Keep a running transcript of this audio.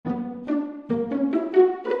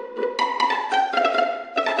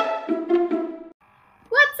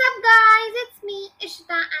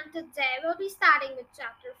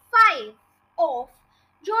chapter 5 of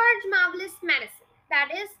George Marvellous Medicine, that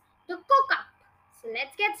is the cook-up. So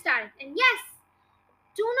let's get started. And yes,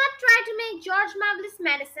 do not try to make George Marvellous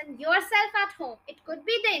Medicine yourself at home. It could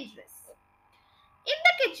be dangerous. In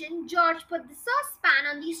the kitchen, George put the saucepan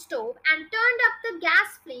on the stove and turned up the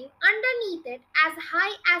gas flame underneath it as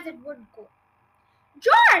high as it would go.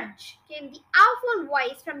 "George!" came the awful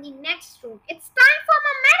voice from the next room. "It's time for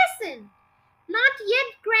my medicine!" "Not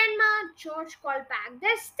yet, Grandma," George called back.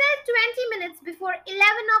 "There's still 20 minutes before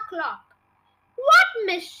 11 o'clock." "What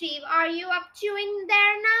mischief are you up to in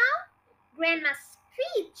there now?" Grandma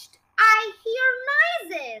screeched. "I hear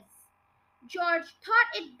noises." George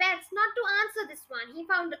thought it best not to answer this one. He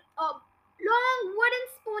found a long wooden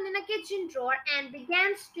spoon in a kitchen drawer and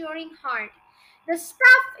began stirring hard. The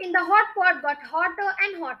stuff in the hot pot got hotter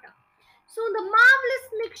and hotter. Soon the marvelous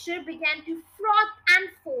mixture began to froth and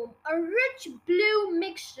foam. A rich blue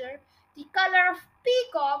mixture, the color of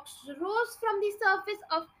peacocks, rose from the surface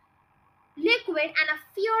of liquid, and a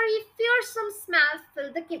fearsome smell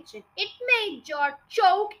filled the kitchen. It made George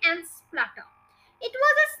choke and splutter. It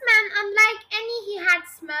was a smell unlike any he had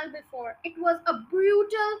smelled before. It was a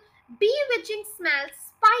brutal, bewitching smell,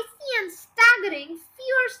 spicy and staggering,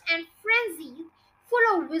 fierce and frenzied,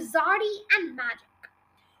 full of wizardry and magic.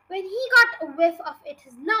 When he got a whiff of it,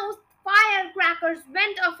 his nose, firecrackers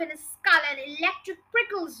went off in his skull and electric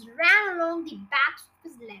prickles ran along the backs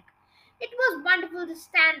of his legs. It was wonderful to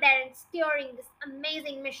stand there and stirring this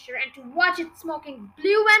amazing mixture and to watch it smoking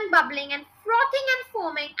blue and bubbling and frothing and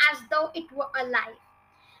foaming as though it were alive.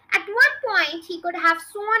 At one point he could have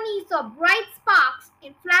sworn he saw bright sparks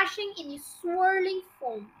flashing in the swirling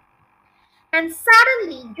foam. And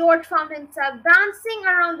suddenly George found himself dancing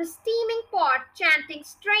around the steaming pot, chanting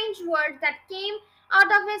strange words that came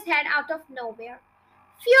out of his head out of nowhere.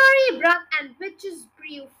 "Fury breath and witch's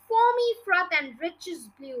brew, foamy froth and riches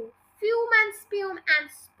blue, fume and spume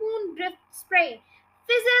and spoon drift spray,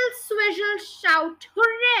 fizzle, swizzle, shout,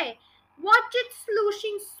 hooray! Watch it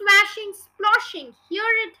slooshing, swashing, sploshing, hear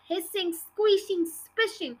it hissing, squeezing,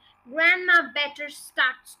 spishing, Grandma better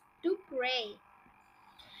starts to pray."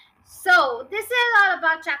 So, this is all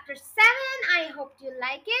about chapter 7. I hope you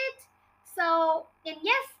like it. So, and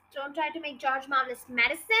yes, don't try to make George Marvellous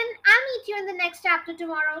Medicine. I'll meet you in the next chapter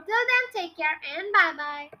tomorrow. Till then, take care and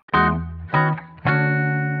bye bye.